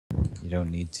don't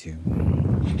need to.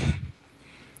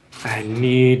 I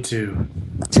need to.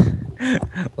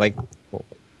 like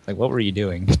what were you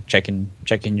doing? Checking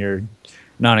your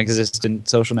non-existent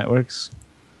social networks?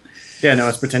 Yeah, no, I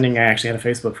was pretending I actually had a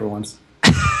Facebook for once.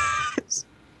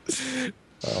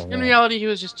 Oh, In reality, he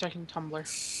was just checking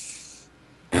Tumblr.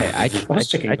 hey, I was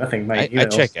checking nothing. My I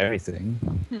emails. check everything.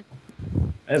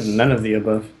 I have none of the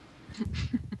above.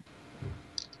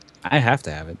 I have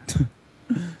to have it.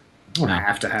 I don't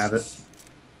have to have it.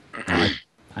 No,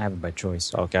 I have it by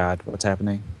choice. Oh God, what's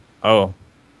happening? Oh,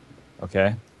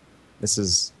 okay.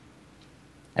 That's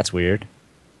weird.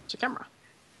 It's a camera.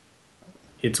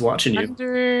 It's watching you.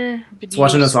 Under It's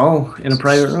watching us all in a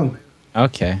private room.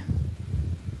 Okay.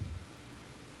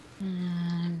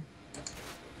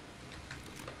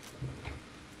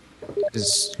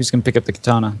 Who's gonna pick up the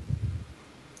katana?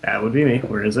 That would be me.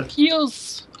 Where is it?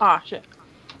 Heels. Ah, shit.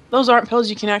 Those aren't pills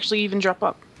you can actually even drop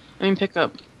up. I mean, pick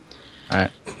up. All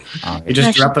right. You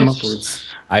just drop them upwards.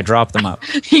 I drop them up.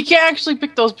 You can't actually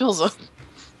pick those pills up.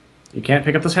 You can't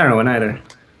pick up this heroin either.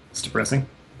 It's depressing.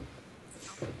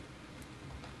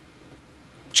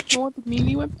 You want the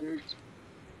melee weapon?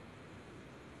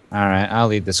 All right, I'll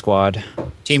lead the squad.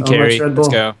 Team So carry. much Red Let's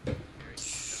Bull. go.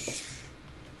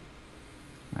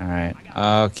 All right.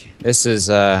 Okay. This is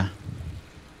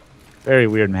very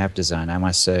weird map design, I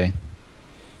must say.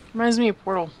 Reminds me of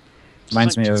Portal. Just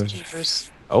Reminds me just of.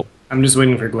 cheapers. Oh. I'm just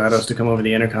waiting for GLaDOS to come over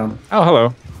the intercom. Oh,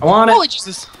 hello. I want it! Holy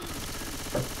Jesus!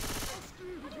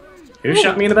 Who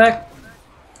shot me in the back?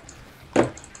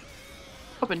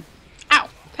 Open. Ow!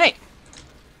 Hey!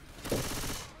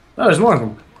 Oh, there's more of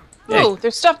them. Oh,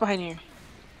 there's stuff behind here.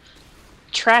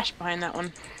 Trash behind that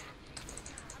one.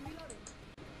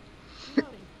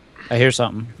 I hear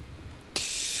something.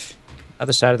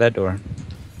 Other side of that door.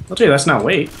 I'll tell you, that's not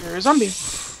weight. You're a zombie.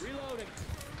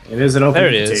 It is an open There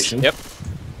it is. invitation. Yep.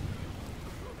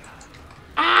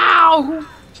 Ow! Who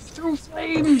threw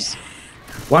flames?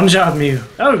 One job, Mew.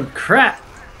 Oh, crap! All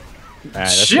right,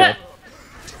 that's Shit!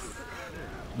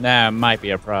 good. That might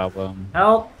be a problem.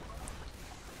 Help!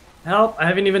 Help! I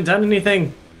haven't even done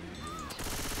anything.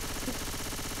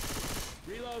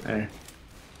 There.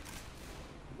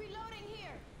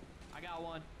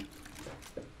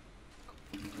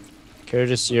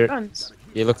 Curtis, Guns.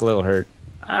 you look a little hurt.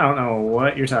 I don't know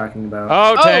what you're talking about.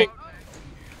 Oh, tank!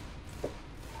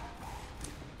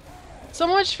 So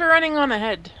much for running on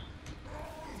ahead.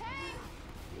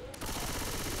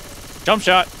 Jump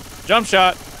shot! Jump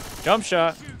shot! Jump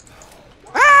shot!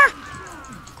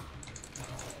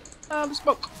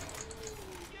 Smoke.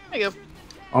 There you go.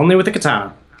 Only with the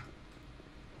katana.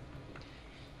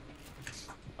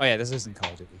 Oh yeah, this isn't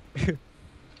Call of Duty.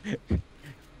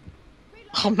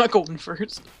 I'm not going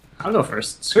first. I'll go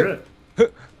first. Screw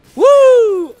it.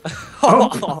 Woo!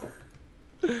 Oh.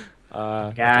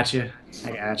 uh, Gotcha.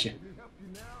 I gotcha.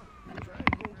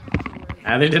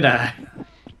 Neither did I.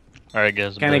 Alright,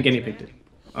 guys. Kinda guinea pigged it.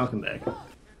 Welcome back. all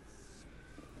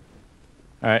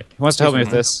right, who wants to help me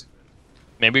with this?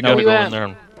 Maybe we No, gotta we go went. in there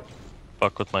and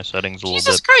fuck with my settings a little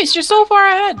Jesus bit. Christ, you're so far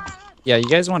ahead. Yeah, you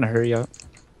guys want to hurry up?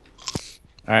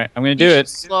 All right, I'm gonna do You should it.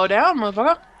 Slow down,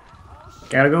 motherfucker.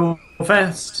 Gotta go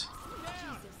fast.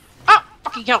 Ah!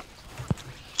 Fucking hell.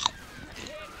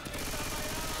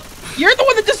 You're the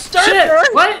one that disturbed Shit! her!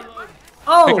 What?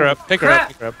 Oh! Pick her up. Pick her crap. up.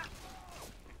 Pick her up.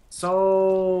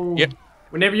 So... Yep.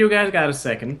 Whenever you guys got a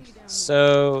second,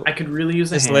 So, I could really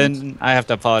use a Miss hand. Lynn, I have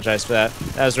to apologize for that.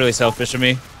 That was really selfish of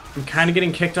me. I'm kind of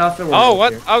getting kicked off the world Oh,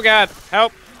 what? here. Oh God!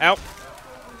 Help! Help!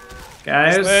 Miss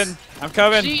Guys, Lynn, I'm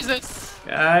coming. Jesus.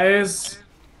 guys.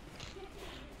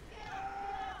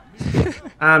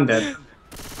 I'm dead.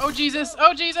 Oh, Jesus.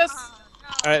 Oh, Jesus. All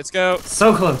right, let's go.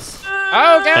 So close.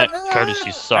 Oh God! Curtis,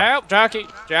 you suck. Help, jockey!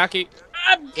 Jockey!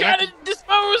 I'm gonna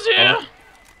dispose you. Oh.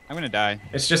 I'm gonna die.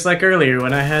 It's just like earlier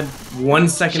when I had 1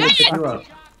 second to pick you up.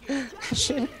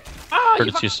 Shit. Oh,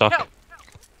 Curtis, you suck. hell.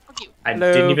 Fuck you. I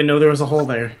Hello. didn't even know there was a hole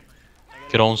there.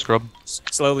 Get on, scrub.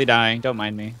 Slowly dying. Don't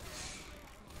mind me.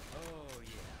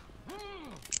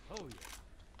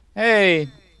 Hey.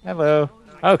 Hello.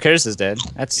 Oh, Curtis is dead.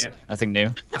 That's Yep. nothing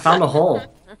new. I found a hole.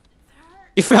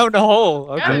 You found a hole.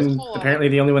 Okay. Yeah. I'm apparently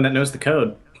the only one that knows the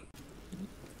code.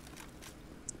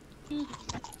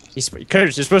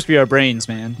 Curtis, you're supposed to be our brains,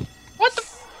 man. What the?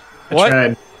 I What?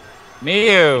 tried.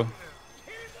 Mew.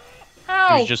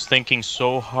 How? He's just thinking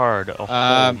so hard. A whole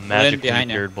Lynn magically behind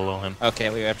you. appeared below him. Okay,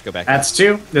 we have to go back. That's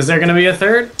two. Is there gonna be a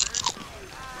third?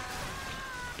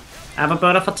 Have a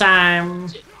beautiful time.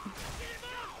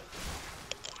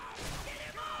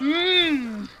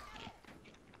 Mmm.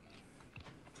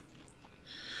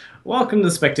 Welcome to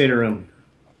the spectator room.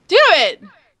 Do it.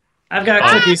 I've got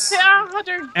cookies Yeah,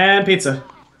 Hunter! and pizza.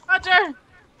 Hunter!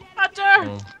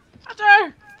 Hunter!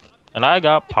 Hunter! And I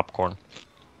got popcorn.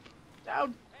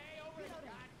 Down.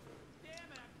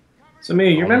 So,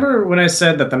 me, you remember when I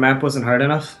said that the map wasn't hard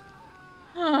enough?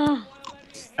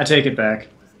 I take it back.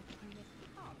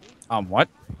 What?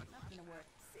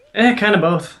 Kind of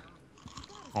both.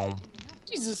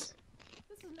 Jesus.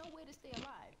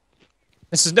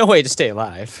 This is no way to stay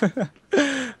alive.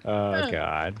 Oh,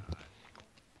 God.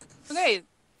 Okay.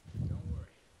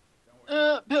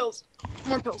 Pills.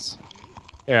 More pills.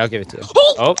 Here, I'll give it to you.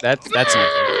 Oh! Oh, that's not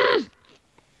good.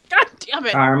 God damn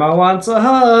it. Karma wants a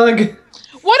hug.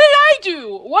 What did I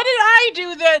do? What did I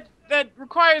do that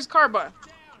requires karma?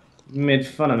 You made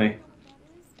fun of me.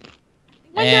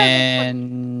 When did I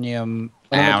make And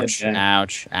Oh, ouch, okay.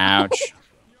 ouch, ouch.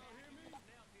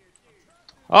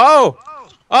 Oh!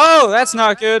 Oh, that's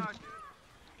not good.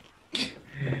 He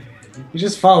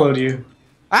just followed you.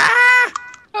 Ah!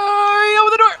 Oh, yeah,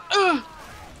 with the door. Ugh.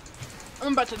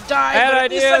 I'm about to die. Bad but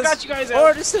at least I ideas. got you guys Poor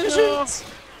out. decisions.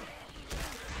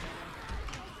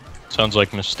 Sounds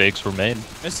like mistakes were made.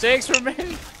 Mistakes were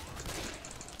made.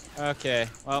 Okay,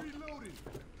 well,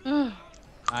 Ugh.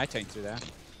 I tanked through that.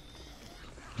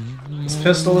 This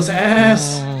pistol is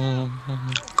ass.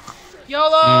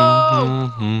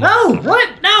 YOLO! No!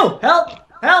 What? No! Help!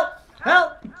 Help!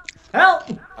 Help! Help!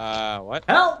 What?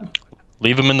 Help!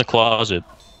 Leave him in the closet.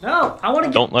 No! I want to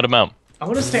get. Don't let him out. I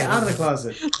want to stay out of the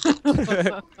closet.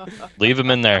 Leave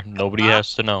him in there. Nobody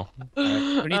has to know.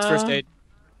 Who needs first aid?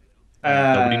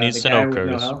 Nobody needs the to guy know, with no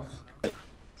Curtis. health.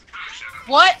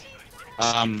 What?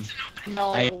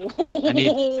 No. I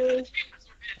need-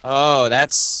 Oh,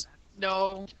 that's...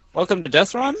 No. Welcome to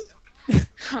Death Run?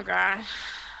 Oh god.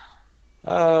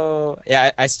 Oh,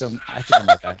 yeah, I think I'm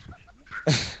that guy.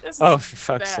 This Oh, is for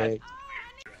fuck's bad. sake.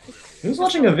 Who's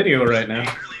watching a video right now?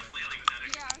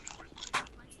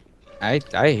 I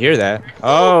hear that.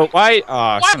 Oh, why?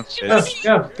 Oh, What? son of a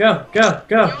Go, bitch.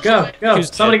 go. Who's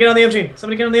Somebody dead? get on the MG.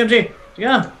 Somebody get on the MG.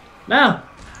 Go. Now.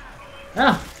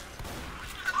 Now.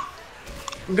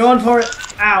 I'm going for it.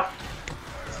 Ow.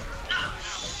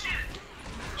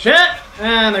 Shit!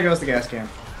 And there goes the gas can.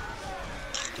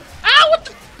 Ow! What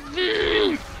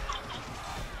the?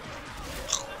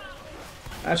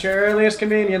 At your earliest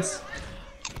convenience.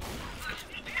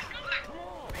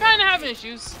 Kinda having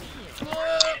issues.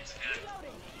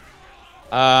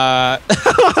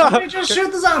 Somebody just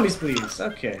shoot the zombies, please.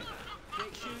 Okay.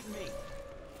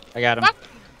 I got him. Fuck.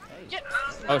 Get.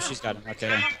 Oh, she's got him.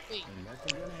 Okay. Wait.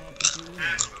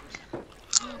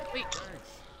 Wait.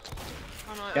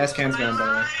 Oh, no, Gas can's gone, by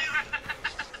the way.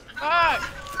 Fuck.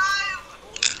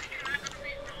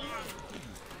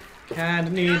 Kinda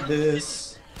need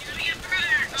this.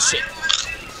 Shit.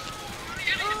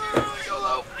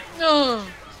 YOLO. No.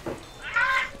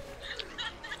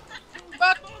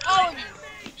 Fuck all of you.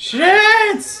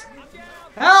 Shit!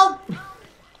 Help!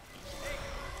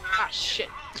 Ah, shit.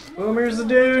 Boomer's a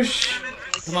douche.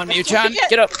 Come on, Muchan.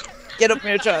 Get up. Get up,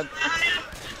 Muchan.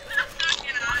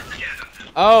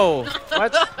 Oh,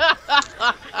 what?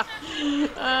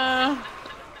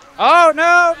 Oh,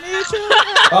 no, Muchan.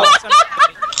 Oh,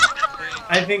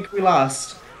 I think we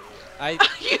lost. I'm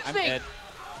You think? dead.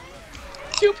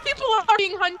 2 people are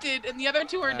being hunted and the other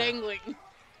 2 are dangling.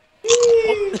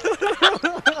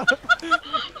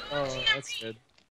 Oh, that's good.